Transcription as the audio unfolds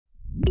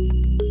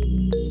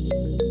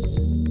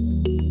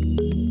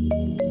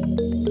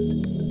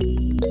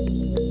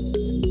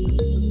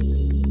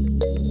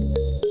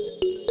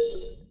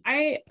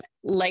I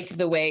like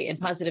the way in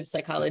positive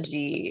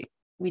psychology,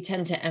 we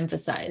tend to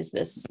emphasize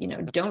this,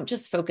 don't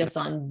just focus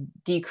on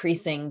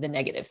decreasing the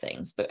negative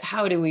things, but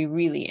how do we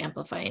really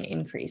amplify and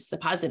increase the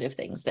positive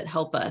things that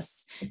help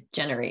us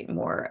generate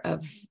more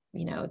of,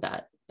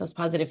 those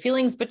positive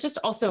feelings, but just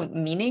also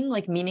meaning.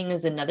 Like meaning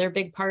is another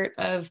big part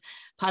of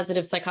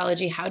positive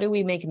psychology. How do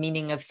we make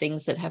meaning of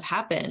things that have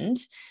happened,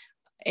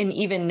 and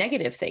even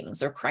negative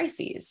things or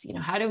crises?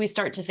 How do we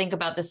start to think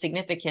about the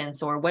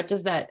significance, or what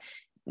does that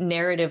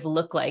narrative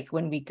look like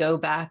when we go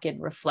back and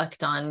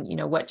reflect on,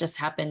 what just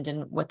happened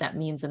and what that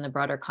means in the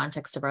broader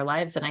context of our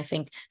lives? And I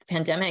think the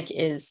pandemic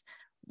is,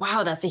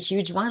 wow, that's a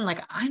huge one.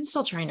 Like I'm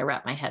still trying to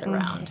wrap my head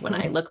around when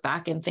I look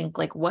back and think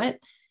like, what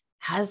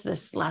have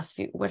these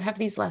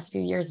last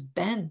few years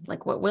been?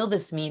 Like, what will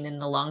this mean in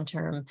the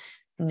long-term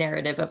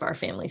narrative of our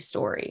family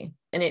story?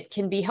 And it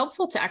can be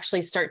helpful to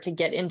actually start to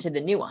get into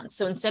the nuance.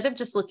 So instead of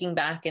just looking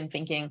back and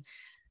thinking,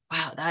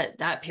 wow,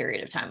 that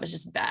period of time was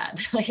just bad.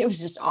 Like it was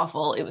just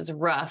awful. It was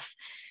rough.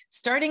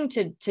 Starting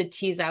to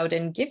tease out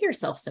and give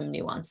yourself some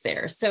nuance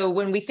there. So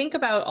when we think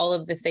about all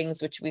of the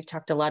things, which we've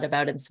talked a lot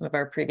about in some of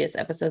our previous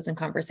episodes and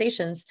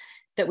conversations,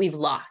 that we've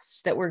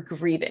lost, that we're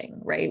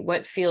grieving, right?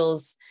 What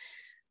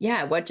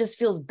just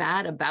feels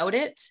bad about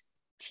it?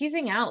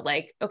 Teasing out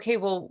like, okay,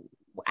 well,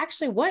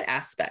 actually, what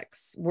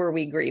aspects were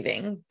we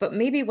grieving, but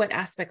maybe what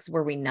aspects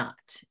were we not?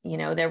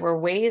 There were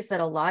ways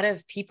that a lot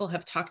of people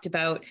have talked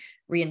about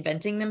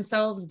reinventing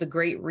themselves, the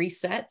great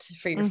reset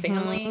for your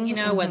family,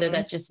 whether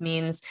that just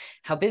means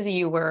how busy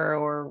you were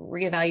or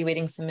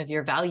reevaluating some of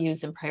your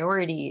values and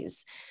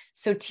priorities.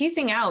 So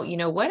teasing out,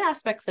 what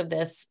aspects of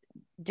this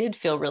did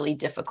feel really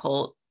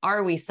difficult?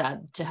 Are we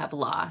sad to have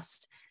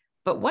lost?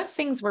 But what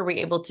things were we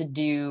able to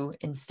do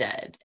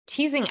instead?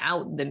 Teasing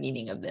out the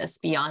meaning of this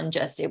beyond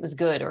just it was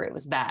good or it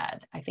was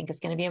bad, I think is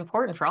going to be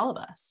important for all of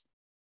us.